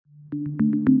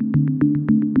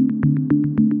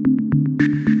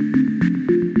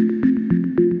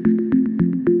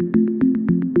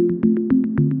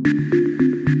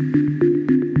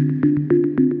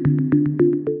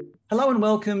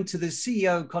Welcome to the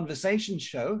CEO Conversation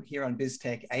Show here on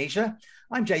BizTech Asia.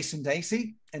 I'm Jason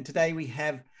Dasey, and today we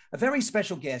have a very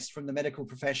special guest from the medical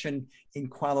profession in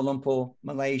Kuala Lumpur,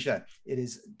 Malaysia. It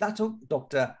is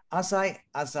Dr. Aizai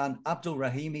Azan Abdul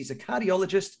Rahim. He's a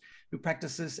cardiologist who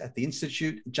practices at the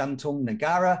Institut Jantung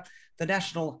Negara, the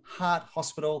National Heart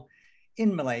Hospital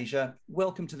in Malaysia.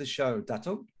 Welcome to the show,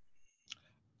 Dato.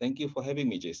 Thank you for having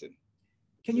me, Jason.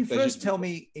 Can you first tell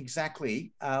me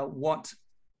exactly what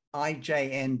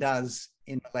IJN does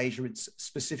in Malaysia, its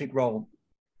specific role?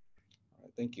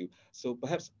 Thank you. So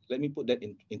perhaps let me put that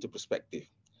into perspective.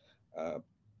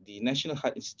 The National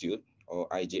Heart Institute, or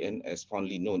IJN as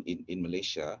fondly known in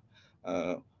Malaysia,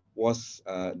 was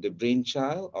the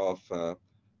brainchild of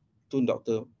Tun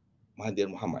Dr. Mahathir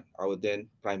Mohamad, our then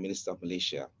Prime Minister of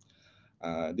Malaysia.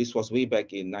 This was way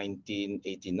back in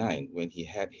 1989 when he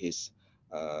had his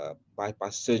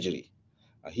bypass surgery.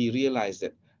 He realized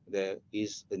that there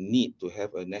is a need to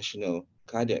have a national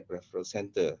cardiac referral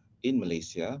center in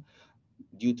Malaysia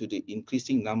due to the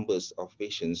increasing numbers of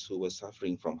patients who were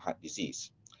suffering from heart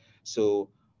disease. So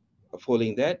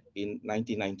following that, in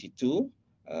 1992,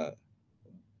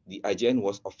 the IJN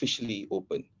was officially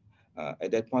opened.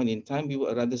 At that point in time, we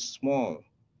were a rather small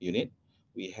unit.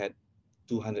 We had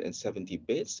 270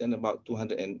 beds and about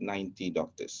 290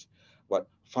 doctors. But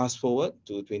fast forward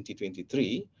to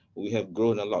 2023, we have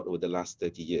grown a lot over the last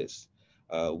 30 years.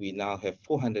 We now have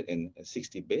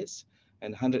 460 beds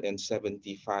and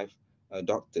 175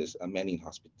 doctors manning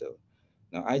hospital.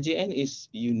 Now, IJN is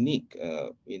unique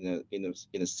in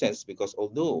a sense because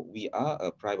although we are a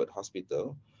private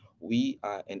hospital, we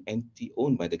are an entity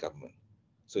owned by the government.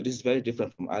 So this is very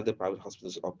different from other private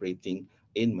hospitals operating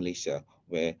in Malaysia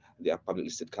where they are public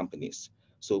listed companies.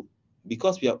 So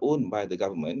because we are owned by the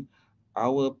government,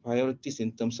 our priorities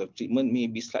in terms of treatment may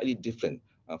be slightly different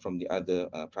from the other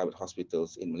private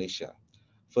hospitals in Malaysia.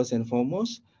 First and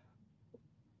foremost,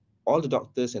 all the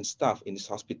doctors and staff in this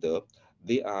hospital,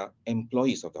 they are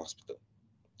employees of the hospital.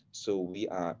 So we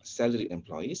are salaried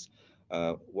employees,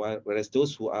 whereas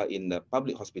those who are in the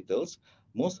public hospitals,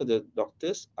 most of the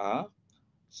doctors are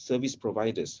service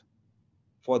providers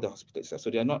for the hospital itself. So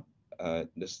they are not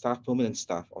the permanent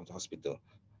staff of the hospital.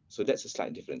 So that's a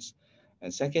slight difference.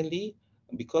 And secondly,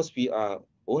 because we are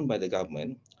owned by the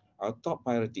government, our top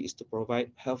priority is to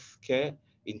provide health care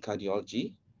in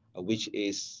cardiology, which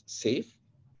is safe,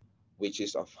 which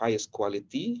is of highest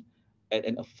quality at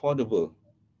an affordable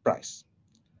price.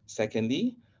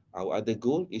 Secondly, our other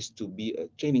goal is to be a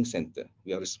training center.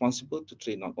 We are responsible to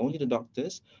train not only the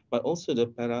doctors, but also the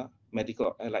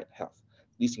paramedical allied health.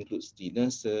 This includes the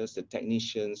nurses, the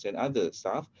technicians, and other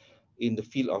staff in the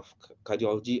field of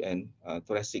cardiology and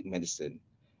thoracic medicine.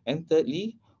 And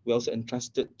thirdly, we're also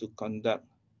entrusted to conduct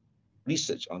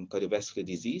research on cardiovascular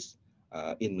disease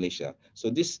in Malaysia.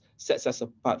 So this sets us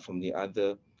apart from the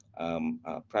other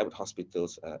private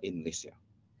hospitals in Malaysia.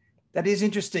 That is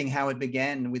interesting how it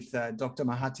began with Dr.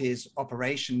 Mahathir's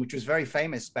operation, which was very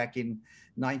famous back in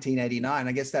 1989.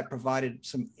 I guess that provided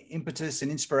some impetus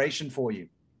and inspiration for you.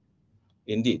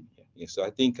 Indeed. Yeah. So I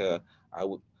think I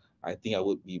would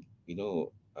be,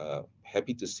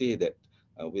 happy to say that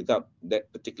without that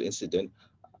particular incident,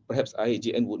 perhaps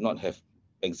IJN would not have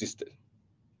existed.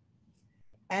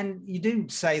 And you do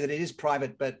say that it is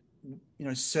private, but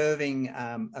serving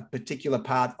a particular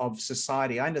part of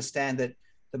society. I understand that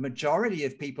the majority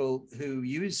of people who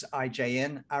use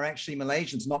IJN are actually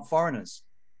Malaysians, not foreigners.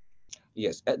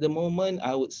 Yes, at the moment,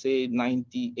 I would say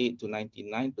 98 to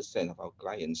 99% of our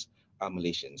clients are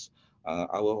Malaysians.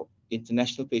 Our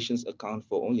international patients account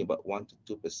for only about 1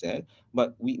 to 2%,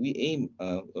 but we aim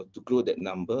to grow that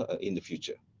number in the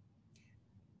future.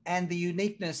 And the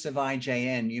uniqueness of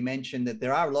IJN, you mentioned that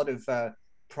there are a lot of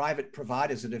private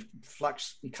providers that have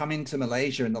come into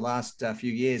Malaysia in the last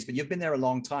few years, but you've been there a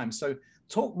long time. So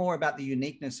talk more about the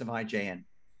uniqueness of IJN.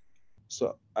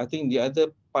 So I think the other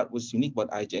part was unique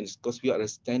about IJN is because we are a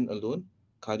standalone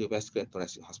cardiovascular and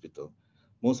thoracic hospital.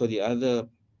 Most of the other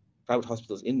private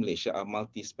hospitals in Malaysia are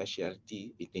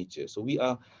multi-speciality in nature. So we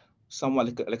are somewhat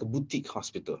like a boutique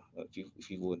hospital,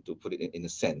 if you want to put it in a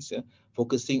sense,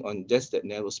 focusing on just that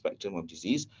narrow spectrum of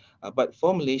disease. But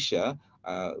for Malaysia,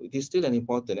 it is still an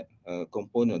important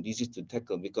component of disease to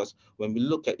tackle because when we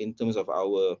look at in terms of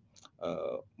our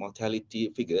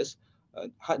mortality figures,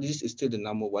 heart disease is still the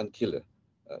 #1 killer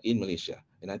in Malaysia.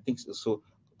 And I think it's also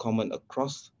common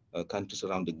across countries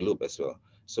around the globe as well.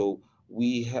 So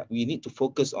we need to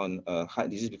focus on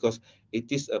heart disease because it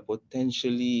is a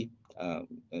potentially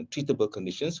treatable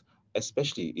conditions,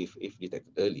 especially if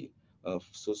detected early.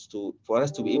 For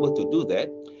us to be able to do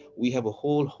that, we have a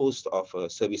whole host of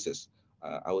services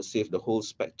I would say, the whole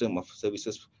spectrum of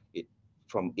services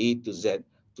from A to Z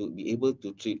to be able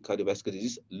to treat cardiovascular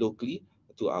disease locally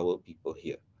to our people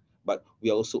here. But we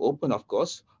are also open, of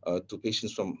course, to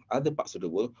patients from other parts of the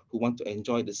world who want to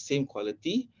enjoy the same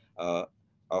quality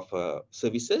of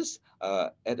services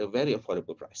at a very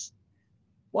affordable price.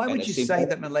 Why And would at you the same say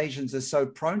time, that Malaysians are so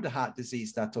prone to heart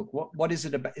disease, Datuk? What is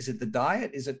it about? Is it the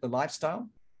diet? Is it the lifestyle?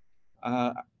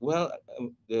 Well,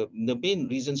 the main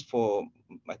reasons for,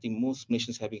 I think, most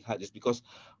Malaysians having heart is because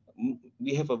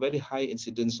we have a very high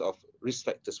incidence of risk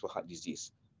factors for heart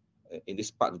disease in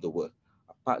this part of the world.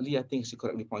 Partly, I think, as you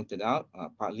correctly pointed out,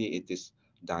 partly it is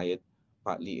diet,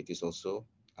 partly it is also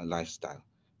a lifestyle.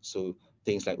 So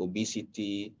things like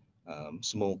obesity,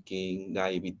 smoking,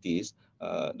 diabetes,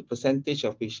 the percentage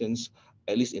of patients,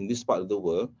 at least in this part of the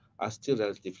world, are still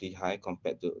relatively high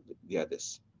compared to the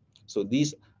others. So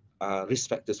these are risk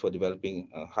factors for developing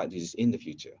heart disease in the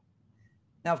future.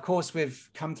 Now, of course, we've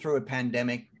come through a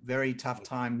pandemic, very tough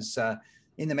times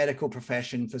in the medical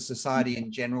profession, for society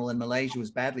in general, and Malaysia was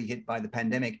badly hit by the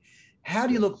pandemic. How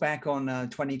do you look back on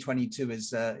 2022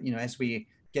 as, as we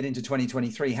get into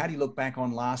 2023? How do you look back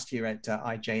on last year at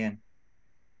IJN?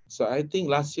 So I think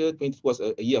last year was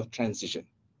a year of transition.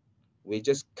 We're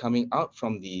just coming out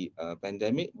from the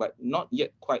pandemic, but not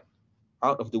yet quite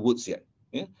out of the woods yet.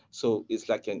 Yeah, so it's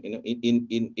like an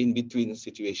in between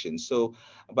situation. So,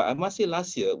 but I must say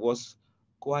last year was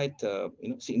quite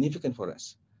significant for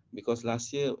us, because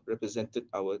last year represented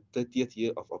our 30th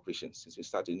year of operations since we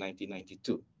started in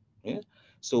 1992. Yeah,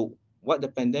 so what the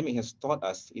pandemic has taught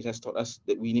us, it has taught us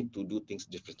that we need to do things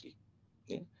differently.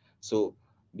 Yeah, so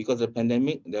because of the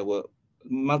pandemic, there were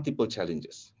multiple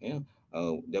challenges. Yeah,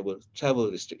 there were travel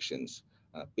restrictions.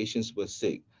 Patients were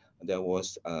sick. There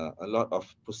was a lot of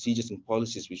procedures and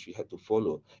policies which we had to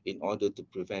follow in order to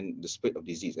prevent the spread of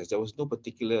disease, as there was no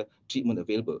particular treatment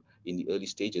available in the early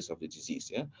stages of the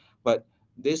disease. Yeah, but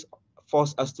this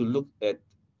forced us to look at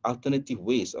alternative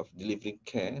ways of delivering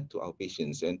care to our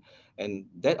patients, and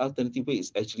that alternative way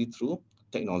is actually through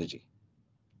technology.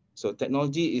 So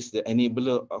technology is the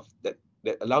enabler of that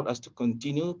allowed us to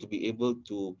continue to be able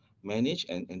to manage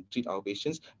and treat our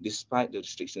patients despite the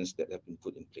restrictions that have been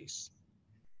put in place.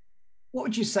 What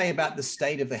would you say about the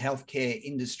state of the healthcare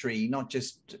industry, not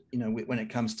just when it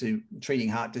comes to treating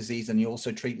heart disease, and you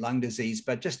also treat lung disease,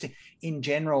 but just in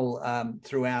general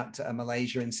throughout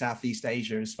Malaysia and Southeast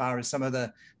Asia, as far as some of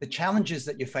the challenges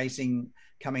that you're facing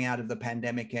coming out of the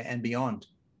pandemic and beyond?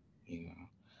 Yeah,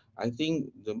 I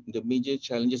think the major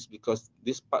challenges, because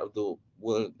this part of the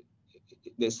world,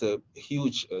 there's a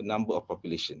huge number of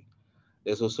population.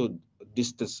 There's also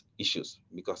distance issues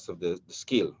because of the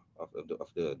scale of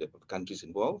the countries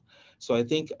involved. So I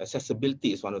think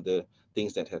accessibility is one of the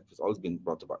things that has always been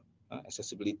brought about,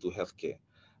 accessibility to healthcare,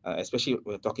 especially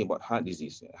when we're talking about heart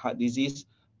disease. Heart disease,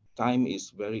 time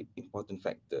is very important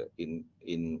factor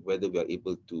in whether we are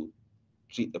able to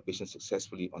treat a patient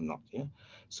successfully or not. Yeah,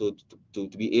 so to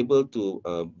be able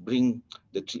to bring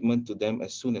the treatment to them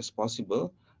as soon as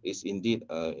possible is indeed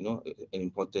an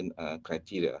important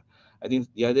criteria. I think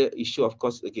the other issue, of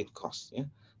course, again, cost. Yeah,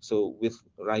 so with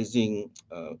rising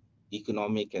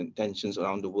economic and tensions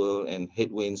around the world and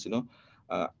headwinds,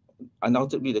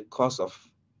 undoubtedly the cost of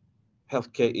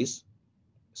healthcare is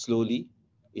slowly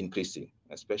increasing,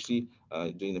 especially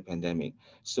during the pandemic.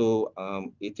 So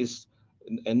it is,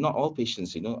 and not all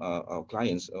patients, our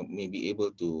clients may be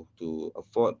able to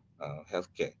afford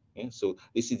healthcare. Yeah? So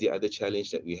this is the other challenge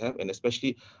that we have, and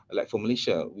especially like for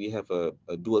Malaysia, we have a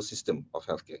dual system of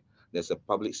healthcare. There's a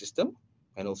public system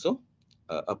and also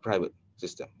a private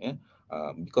system. Yeah,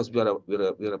 because we are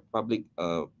a public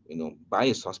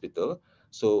biased hospital,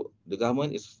 so the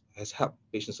government has helped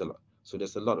patients a lot. So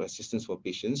there's a lot of assistance for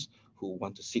patients who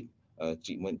want to seek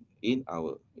treatment in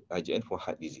our IJN for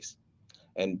heart disease.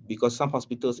 And because some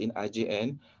hospitals in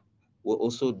IJN were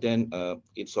also then,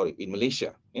 in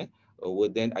Malaysia, yeah, were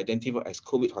then identified as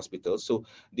COVID hospitals, so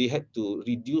they had to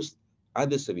reduce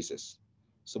other services.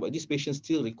 So, but these patients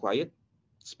still required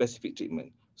specific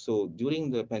treatment. So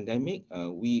during the pandemic,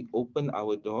 we opened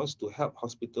our doors to help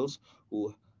hospitals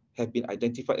who have been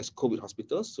identified as COVID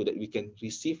hospitals, so that we can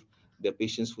receive the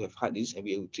patients who have heart disease and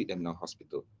we will treat them in our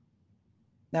hospital.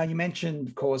 Now, you mentioned,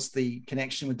 of course, the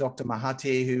connection with Dr.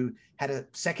 Mahathir, who had a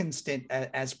second stint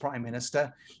as Prime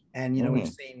Minister. And, we've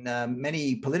seen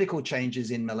many political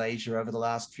changes in Malaysia over the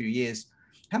last few years.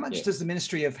 How much does the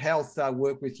Ministry of Health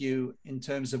work with you in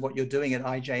terms of what you're doing at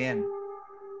IJN?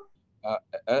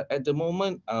 At the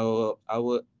moment,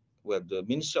 the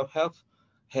Ministry of Health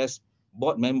has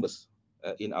board members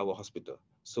in our hospital.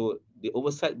 So the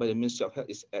oversight by the Ministry of Health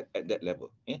is at that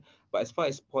level. Yeah? But as far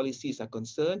as policies are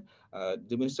concerned,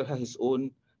 the Ministry of Health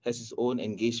has its own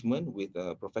engagement with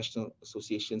professional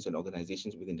associations and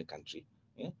organizations within the country.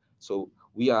 Yeah? So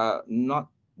we are not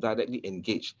directly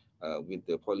engaged with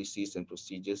the policies and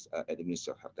procedures at the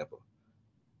Ministry of Health level.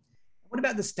 What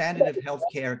about the standard of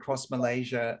healthcare across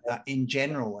Malaysia in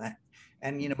general?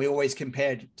 And, we always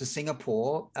compare it to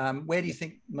Singapore. Where do you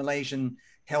think Malaysian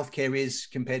healthcare is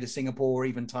compared to Singapore or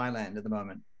even Thailand at the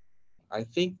moment? I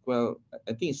think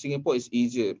Singapore is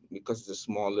easier because it's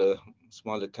a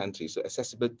smaller country. So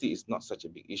accessibility is not such a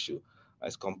big issue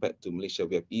as compared to Malaysia.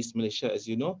 We have East Malaysia, as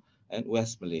you know, and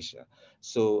West Malaysia.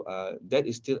 So that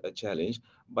is still a challenge.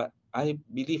 But I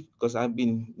believe, because I've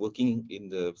been working in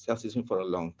the health system for a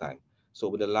long time, so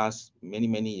over the last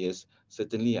many years,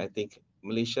 certainly I think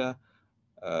Malaysia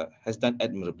has done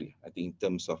admirably, I think, in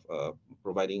terms of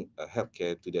providing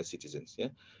healthcare to their citizens. Yeah.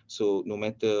 So no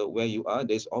matter where you are,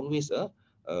 there's always a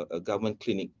government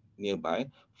clinic nearby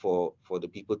for the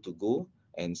people to go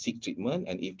and seek treatment.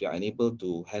 And if they are unable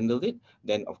to handle it,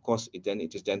 then of course it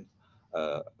is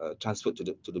transferred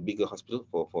to the bigger hospital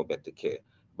for better care.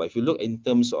 But if you look in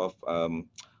terms of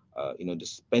the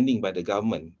spending by the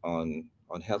government on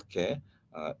healthcare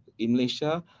in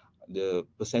Malaysia, the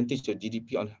percentage of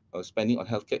GDP on spending on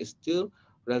healthcare is still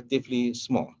relatively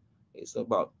small. It's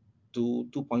about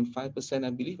 2.5%, I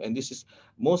believe, and this is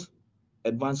most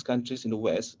advanced countries in the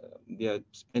West. Their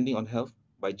spending on health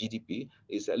by GDP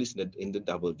is at least in the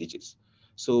double digits.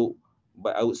 So,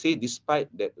 but I would say,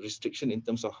 despite that restriction in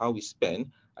terms of how we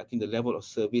spend, I think the level of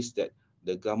service that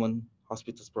the government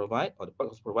hospitals provide, or the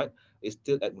public hospitals provide, is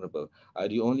still admirable.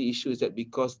 The only issue is that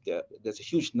because there's a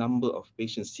huge number of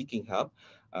patients seeking help,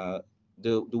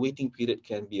 the waiting period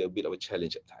can be a bit of a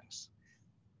challenge at times.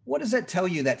 What does that tell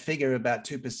you, that figure about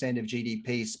 2% of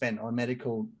GDP spent on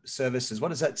medical services? What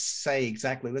does that say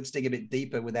exactly? Let's dig a bit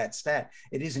deeper with that stat.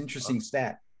 It is an interesting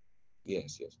stat.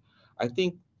 Yes. I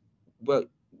think, well,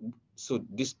 so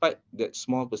despite that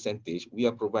small percentage, we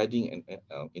are providing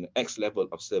an X level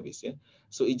of service. Yeah.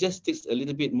 So it just takes a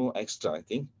little bit more extra, I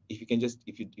think,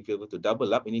 if you're able to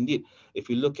double up. And indeed, if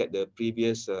you look at the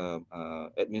previous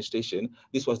administration,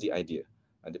 this was the idea.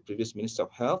 The previous Minister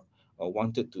of Health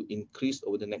wanted to increase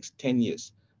over the next 10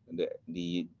 years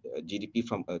the GDP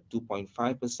from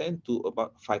 2.5% to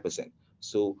about 5%.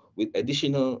 So with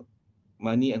additional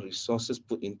money and resources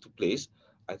put into place,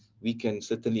 we can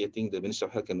certainly, I think, the Ministry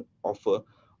of Health can offer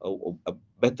a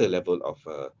better level of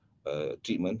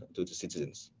treatment to the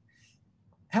citizens.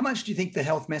 How much do you think the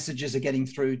health messages are getting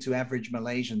through to average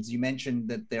Malaysians? You mentioned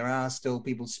that there are still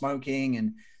people smoking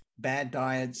and bad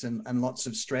diets and lots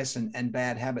of stress and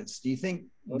bad habits. Do you think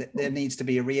that there needs to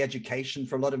be a re-education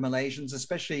for a lot of Malaysians,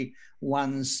 especially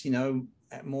ones,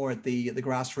 more at the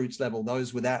grassroots level,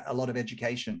 those without a lot of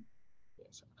education?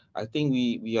 Yes. I think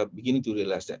we are beginning to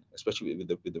realize that, especially with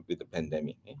the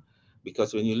pandemic,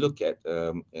 because when you look at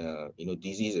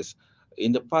diseases,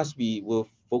 in the past we were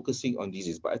focusing on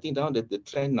disease, but I think now that the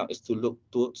trend now is to look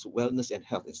towards wellness and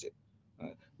health instead.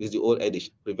 This is the old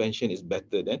adage: prevention is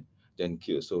better than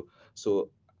cure. So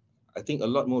I think a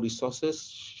lot more resources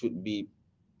should be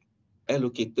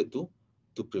allocated to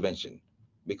prevention,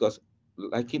 because,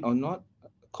 like it or not,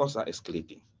 costs are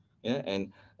escalating,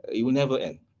 and it will never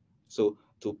end. So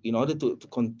in order to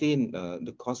contain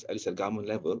the cost, at least at government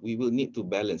level, we will need to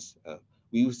balance.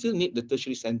 We will still need the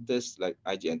tertiary centers like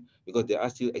IJN, because there are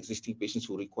still existing patients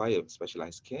who require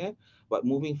specialized care. But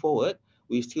moving forward,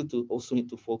 we still also need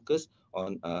to focus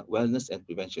on wellness and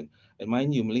prevention. And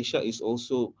mind you, Malaysia is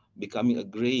also becoming a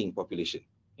graying population.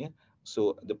 Yeah.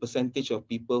 So the percentage of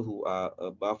people who are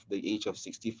above the age of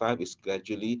 65 is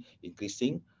gradually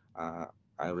increasing.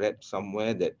 I read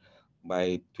somewhere that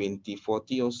by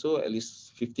 2040 or so, at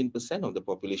least 15% of the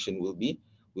population will be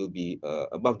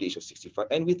above the age of 65.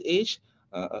 And with age,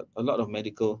 a lot of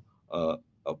medical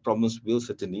problems will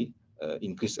certainly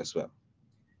increase as well.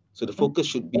 So the focus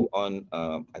should be on,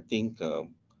 I think,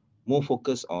 more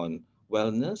focus on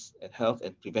wellness and health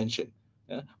and prevention,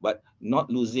 but not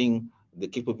losing the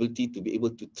capability to be able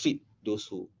to treat those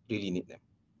who really need them.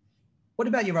 What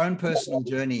about your own personal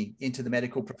journey into the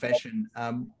medical profession?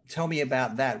 Tell me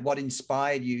about that. What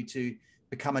inspired you to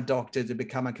become a doctor, to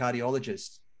become a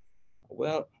cardiologist?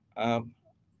 Well,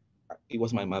 it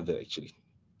was my mother, actually.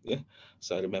 Yeah.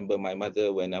 So I remember my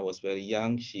mother, when I was very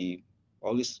young, she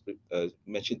always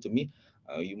mentioned to me,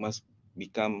 you must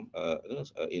become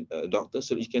a doctor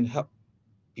so that you can help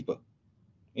people.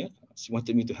 Yeah. She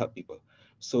wanted me to help people.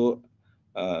 So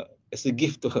as a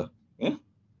gift to her,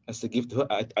 as a gift to her,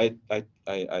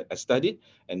 I studied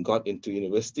and got into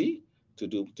university to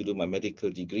do my medical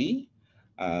degree.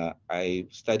 I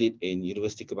studied in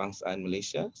University Kebangsaan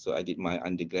Malaysia, so I did my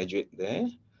undergraduate there.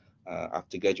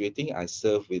 After graduating, I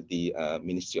served with the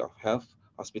Ministry of Health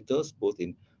hospitals, both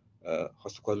in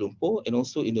Hospital Kuala Lumpur and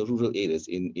also in the rural areas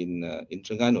in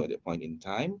Terengganu at that point in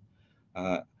time.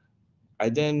 I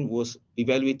then was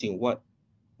evaluating what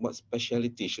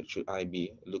specialty should I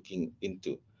be looking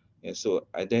into. And so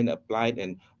I then applied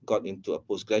and got into a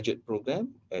postgraduate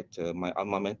program at my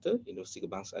alma mater, University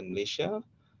Kebangsaan Malaysia.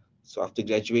 So after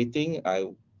graduating, I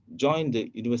joined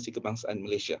the University Kebangsaan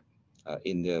Malaysia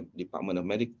in the Department of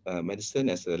Medicine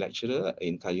as a lecturer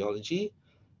in cardiology.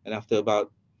 And after about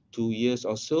 2 years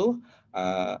or so,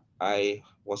 I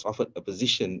was offered a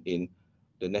position in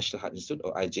the National Heart Institute,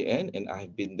 or IJN, and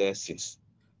I've been there since.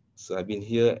 So I've been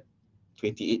here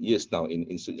 28 years now in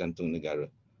Institut Jantung Negara.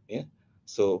 Yeah.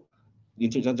 So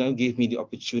Institut Jantung gave me the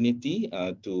opportunity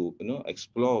to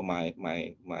explore my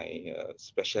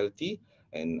specialty,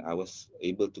 and I was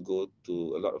able to go to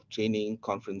a lot of training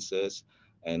conferences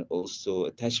and also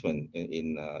attachment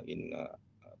in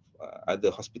other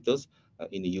hospitals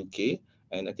in the UK.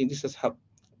 And I think this has helped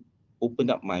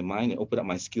open up my mind and open up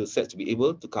my skill set to be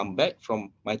able to come back from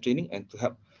my training and to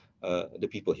help the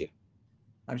people here.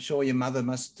 I'm sure your mother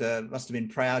must have been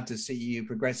proud to see you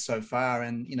progress so far.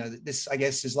 And, this, I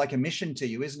guess, is like a mission to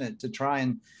you, isn't it? To try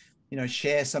and,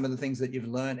 share some of the things that you've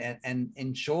learned and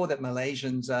ensure that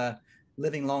Malaysians are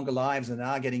living longer lives and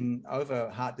are getting over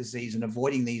heart disease and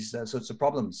avoiding these sorts of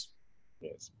problems.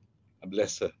 Yes,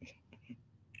 bless her.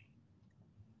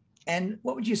 And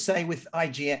what would you say with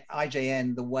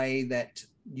IJN, the way that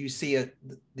you see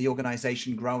the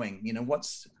organization growing?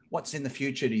 What's in the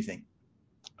future, do you think?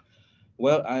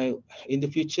 Well, in the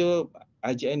future,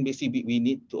 IJN basically we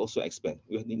need to also expand.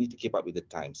 We need to keep up with the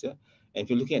times. Yeah, and if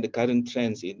you're looking at the current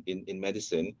trends in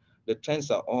medicine, the trends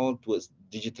are all towards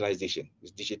digitalization,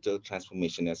 it's digital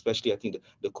transformation. Especially, I think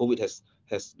the COVID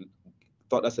has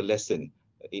taught us a lesson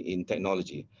in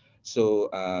technology. So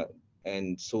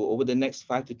and so over the next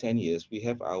 5 to 10 years, we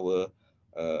have our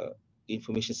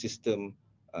information system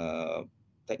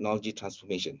technology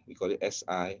transformation. We call it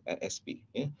SI and SP.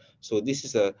 Yeah? So this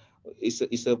is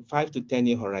it's a 5 to 10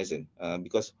 year horizon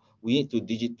because we need to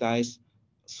digitize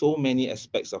so many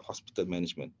aspects of hospital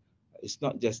management. It's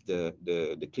not just the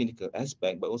clinical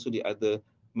aspect, but also the other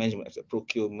management aspect,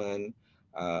 procurement,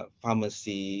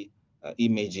 pharmacy,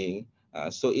 imaging.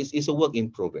 So it's a work in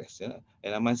progress. Yeah?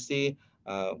 And I must say,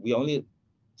 we are only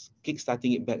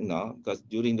kick-starting it back now because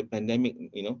during the pandemic,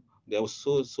 there was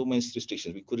so many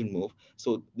restrictions, we couldn't move.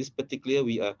 So this particular,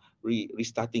 we are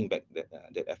restarting back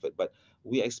that effort. But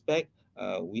we expect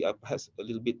we are perhaps a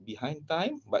little bit behind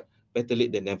time, but better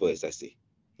late than never, as I say.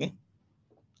 Yeah?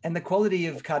 And the quality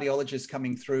of cardiologists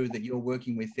coming through that you're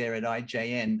working with there at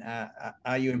IJN,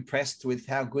 are you impressed with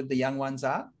how good the young ones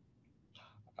are?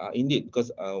 Indeed,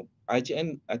 because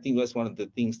IJN, I think was one of the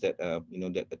things that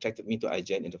that attracted me to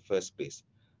IJN in the first place.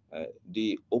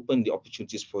 They open the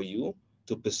opportunities for you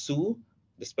to pursue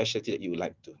the specialty that you would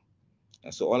like to.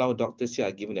 So all our doctors here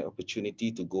are given the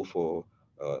opportunity to go for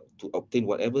to obtain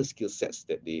whatever skill sets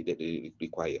that they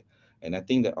require. And I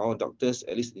think that our doctors,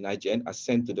 at least in IJN, are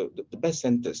sent to the best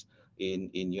centers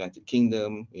in United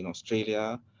Kingdom, in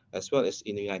Australia, as well as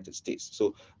in the United States.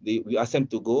 So we ask them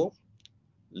to go,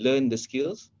 learn the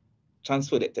skills,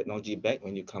 transfer that technology back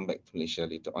when you come back to Malaysia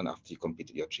later on after you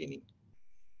completed your training.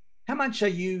 How much are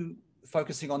you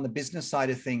focusing on the business side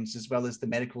of things as well as the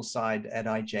medical side at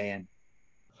IJN?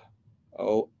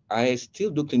 Oh, I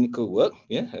still do clinical work.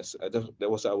 Yeah, that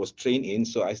was I was trained in.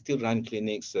 So I still run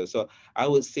clinics. So I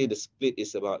would say the split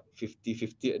is about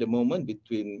 50-50 at the moment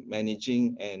between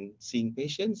managing and seeing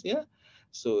patients. Yeah,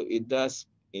 so it does,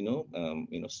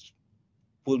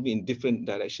 pull me in different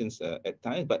directions at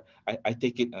times, but I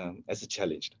take it as a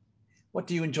challenge. What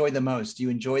do you enjoy the most? Do you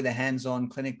enjoy the hands-on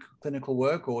clinical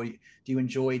work, or do you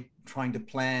enjoy trying to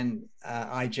plan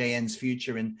IJN's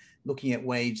future and looking at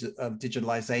ways of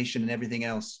digitalization and everything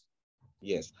else?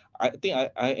 Yes, I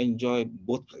think I enjoy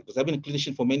both because I've been a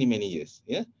clinician for many years.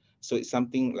 Yeah, so it's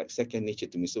something like second nature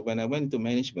to me. So when I went into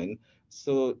management,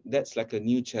 so that's like a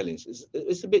new challenge.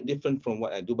 It's a bit different from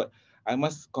what I do, but I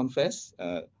must confess,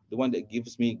 the one that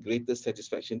gives me greater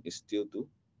satisfaction is still to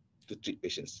treat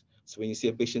patients. So when you see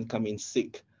a patient come in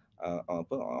sick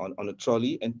on a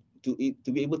trolley, and to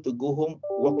be able to go home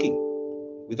walking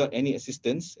without any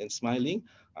assistance and smiling,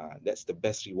 that's the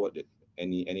best reward that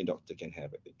any doctor can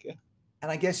have, I think. Yeah. And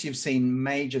I guess you've seen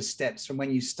major steps from when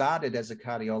you started as a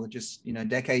cardiologist,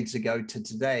 decades ago to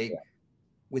today,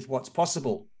 with what's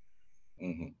possible.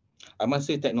 Mm-hmm. I must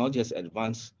say technology has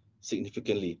advanced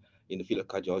significantly in the field of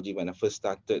cardiology. When I first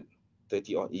started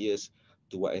 30 odd years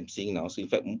to what I'm seeing now. So in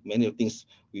fact, many of the things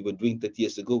we were doing 30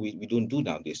 years ago, we don't do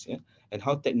nowadays. Yeah? And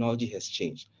how technology has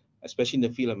changed, especially in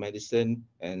the field of medicine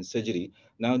and surgery.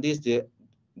 Nowadays, the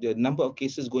number of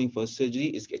cases going for surgery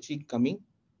is actually coming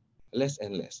less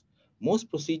and less. Most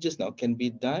procedures now can be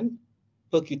done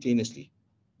percutaneously.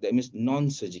 That means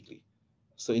non-surgically.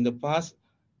 So in the past,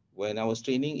 when I was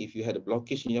training, if you had a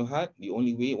blockage in your heart, the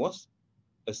only way was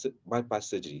a bypass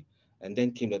surgery. And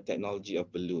then came the technology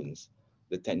of balloons,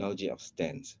 the technology of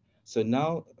stents. So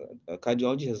now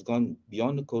cardiology has gone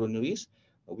beyond the coronaries.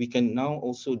 We can now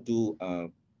also do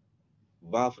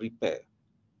valve repair,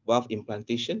 valve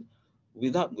implantation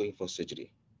without going for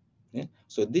surgery. Yeah?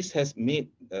 So this has made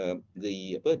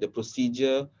the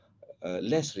procedure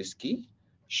less risky,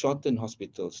 shorten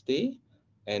hospital stay,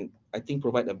 and I think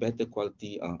provide a better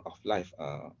quality of life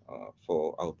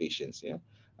for our patients. Yeah,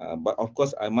 but of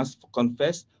course, I must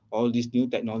confess, all these new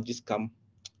technologies come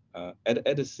at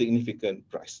a significant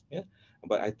price. Yeah,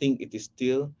 but I think it is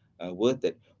still worth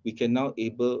it. We can now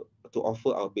able to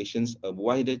offer our patients a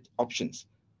wider options.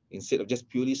 Instead of just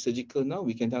purely surgical, now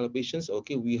we can tell our patients,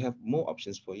 okay, we have more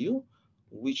options for you.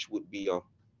 Which would be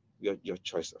your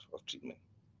choice of treatment?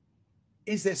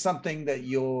 Is there something that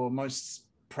you're most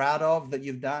proud of that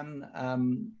you've done,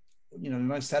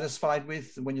 most satisfied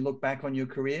with when you look back on your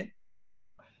career?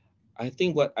 I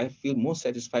think what I feel most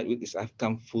satisfied with is I've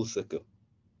come full circle.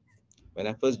 When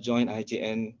I first joined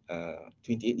IJN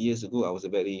 28 years ago, I was a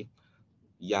very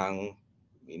young,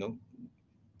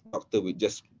 doctor with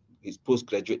just his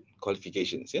postgraduate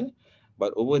qualifications. Yeah,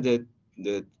 but over the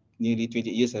nearly 20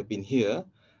 years I've been here,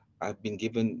 I've been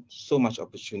given so much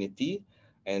opportunity,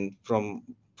 and from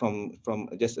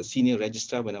just a senior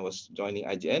registrar when I was joining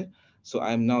IJN, so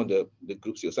I'm now the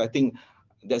group CEO. So I think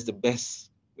that's the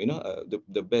best,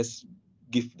 the best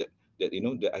gift that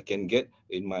that I can get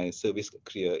in my service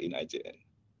career in IJN.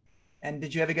 And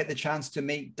did you ever get the chance to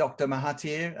meet Dr.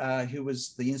 Mahathir, who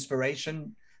was the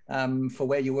inspiration for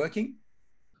where you're working?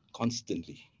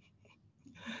 Constantly.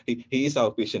 He is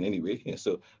our patient anyway.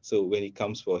 So when he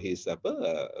comes for his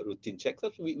routine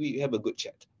checkups, we have a good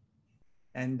chat.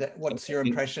 And what's your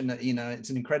impression? It's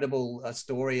an incredible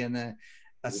story and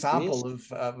a sample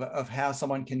of how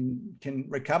someone can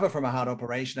recover from a heart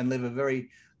operation and live a very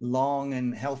long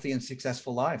and healthy and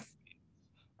successful life.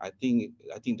 I think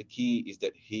the key is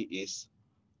that he's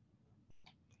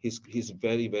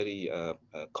very, very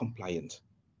compliant.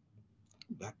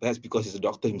 That's because he's a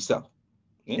doctor himself.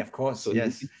 Yeah, of course. So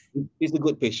yes, he's a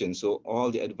good patient. So all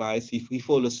the advice he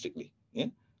follows strictly. Yeah.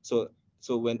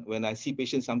 So when I see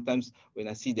patients, sometimes when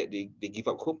I see that they give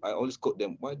up hope, I always quote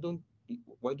them. Why don't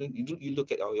you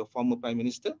look at your former prime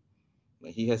minister?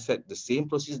 He has had the same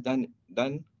process done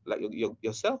like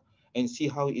yourself, and see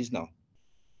how he is now.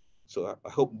 So I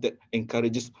hope that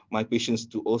encourages my patients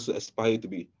to also aspire to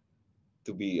be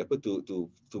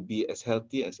as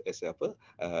healthy as the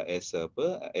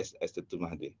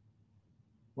Mahathir.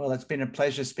 Well, it's been a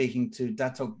pleasure speaking to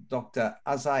Dr.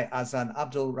 Aizai Azan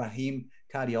Abdul Rahim,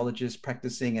 cardiologist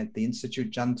practicing at the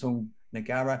Institut Jantung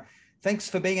Negara. Thanks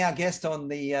for being our guest on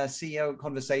the CEO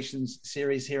Conversations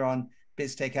series here on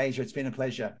BizTech Asia. It's been a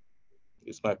pleasure.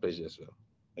 It's my pleasure as well.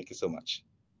 Thank you so much.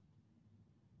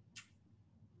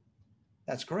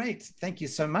 That's great. Thank you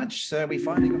so much, sir. We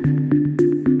finally got...